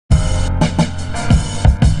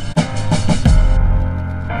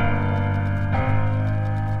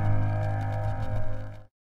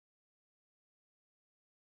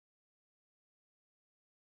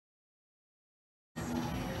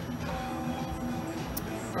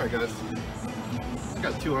Alright guys, I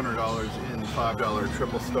got $200 in $5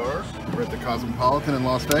 triple star. We're at the Cosmopolitan in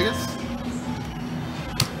Las Vegas.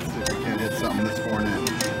 Let's see if we can't hit something this morning.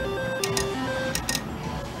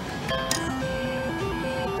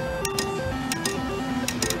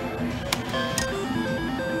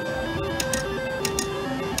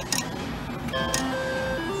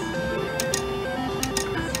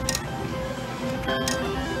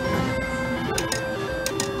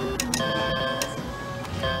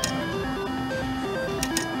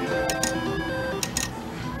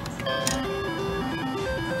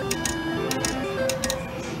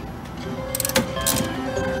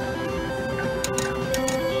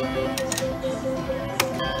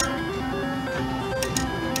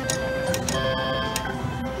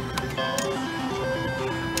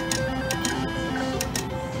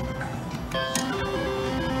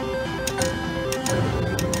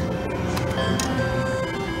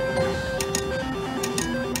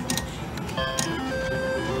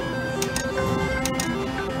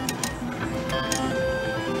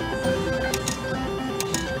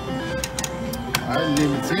 I hadn't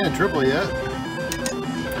even seen a triple yet.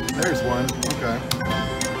 There's one. Okay.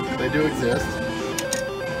 They do exist.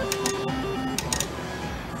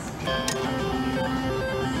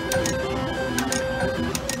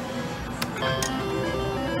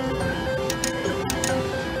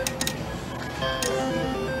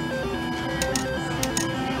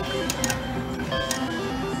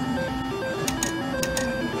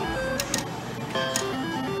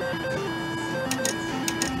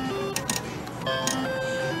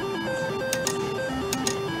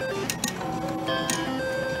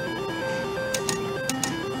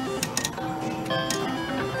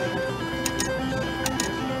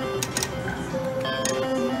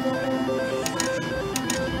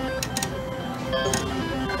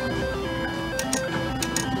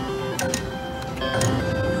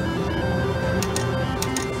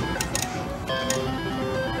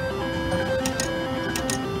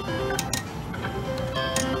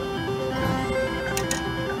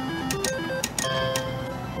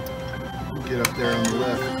 Get up there on the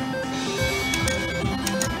left.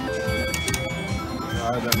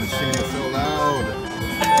 God, that machine is so loud.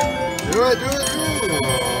 Do it, do it, do it.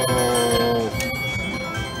 Oh.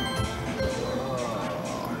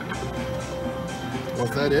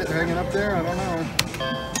 Was that it hanging up there? I don't know.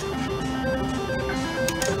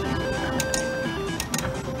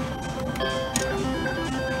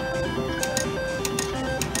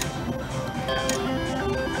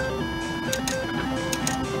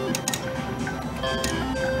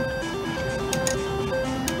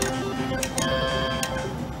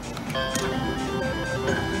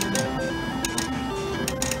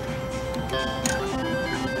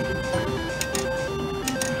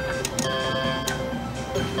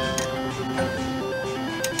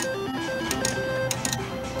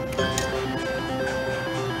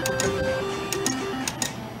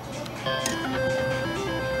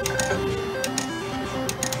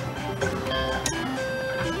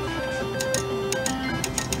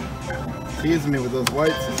 Teasing me with those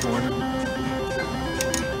whites this morning.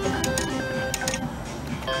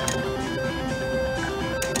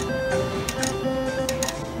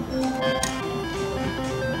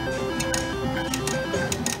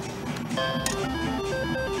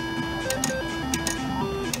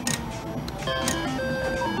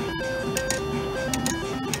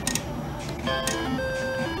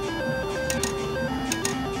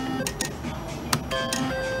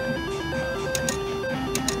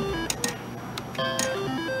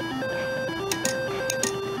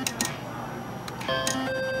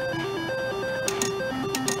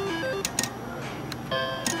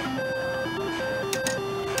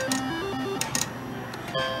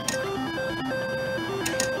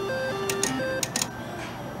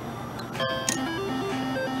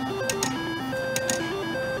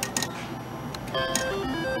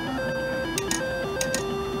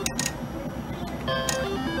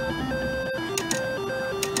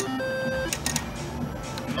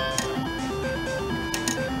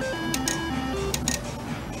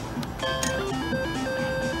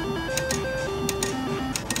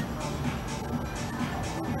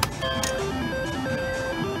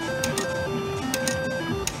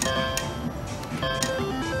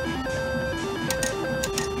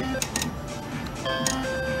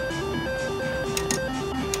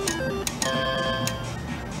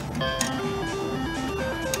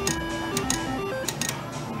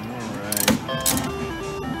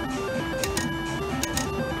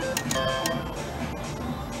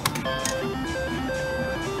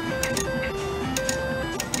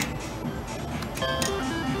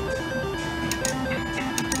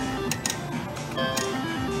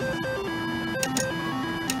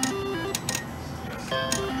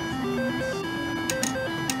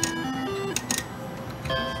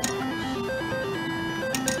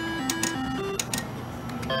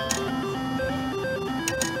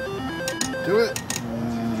 Do it.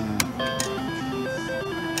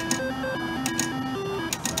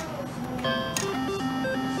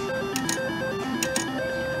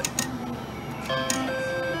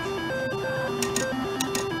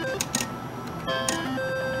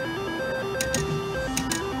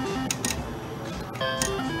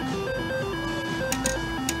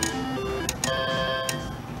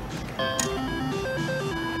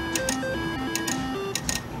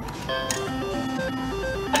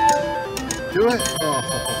 Do it. Oh.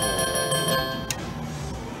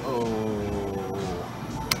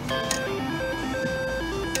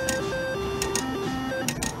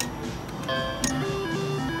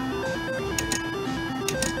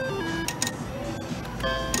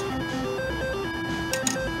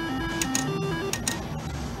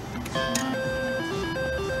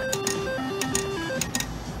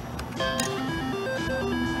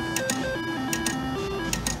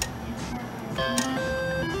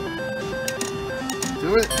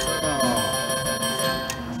 Do it. Oh.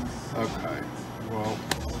 Okay. Well,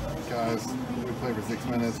 guys, we played for 6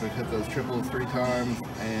 minutes. We've hit those triples 3 times,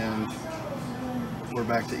 and we're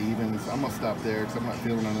back to evens. I'm gonna stop there because I'm not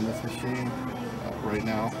feeling on this machine right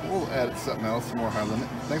now. We'll add something else, some more high limit.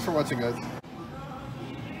 Thanks for watching, guys.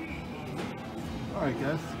 All right,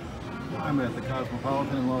 guys. I'm at the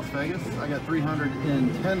Cosmopolitan in Las Vegas. I got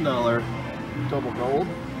 $310 double gold,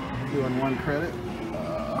 doing 1 credit.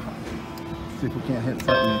 See if we can't hit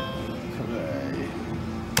something today.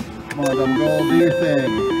 Come on, double gold, do your thing.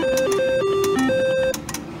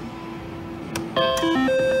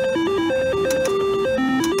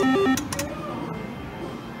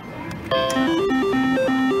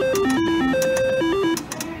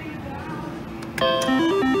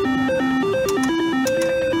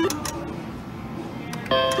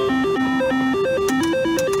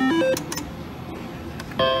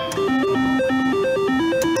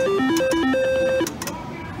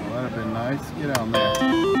 Get on there.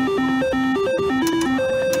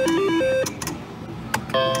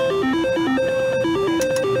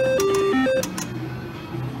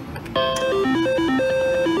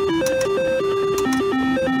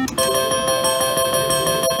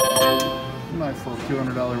 Nice little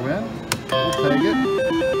 $200 win. We'll take it.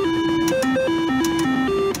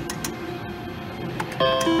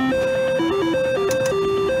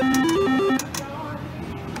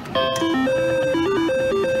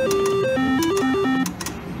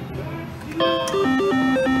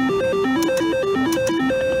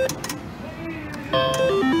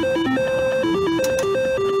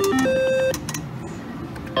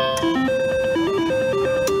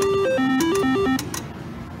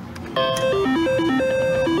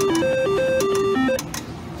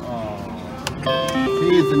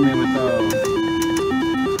 Teasing me with those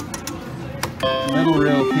little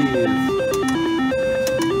real keys.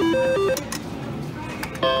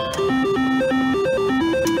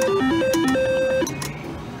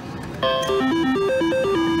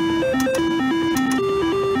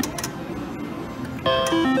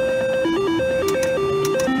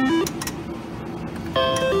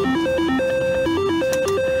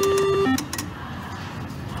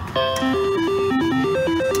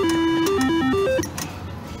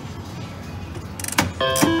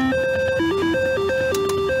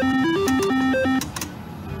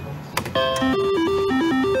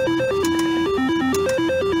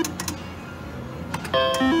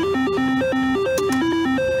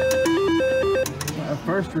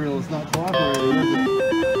 First reel is not cooperating, is it?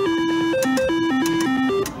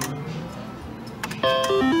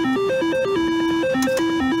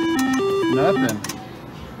 Nothing.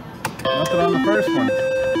 Nothing on the first one.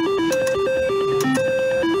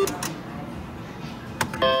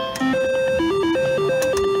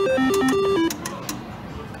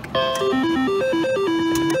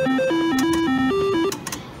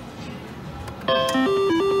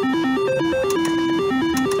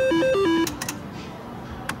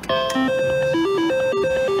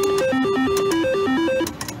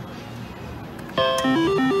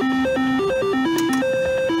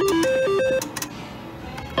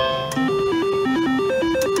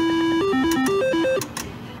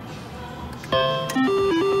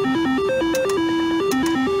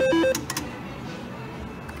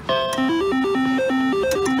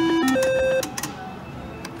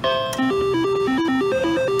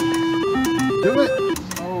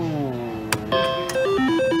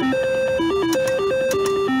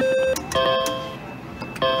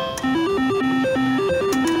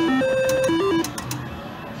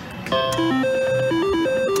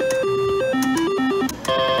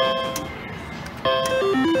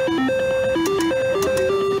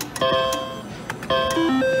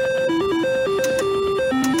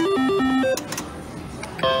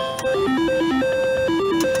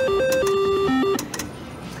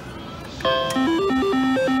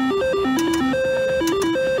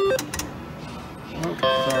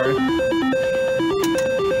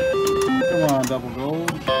 double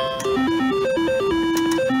gold.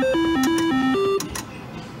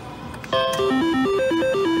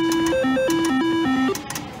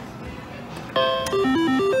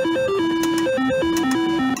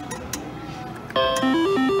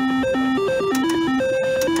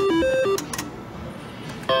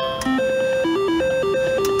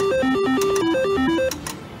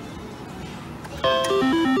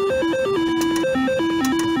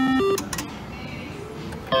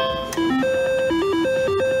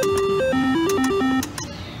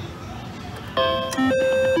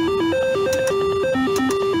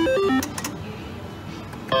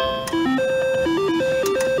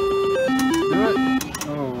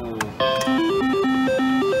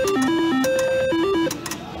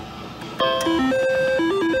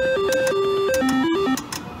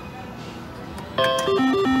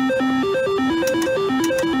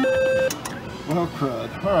 Well,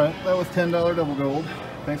 crud. Alright, that was $10 double gold.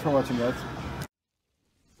 Thanks for watching, guys.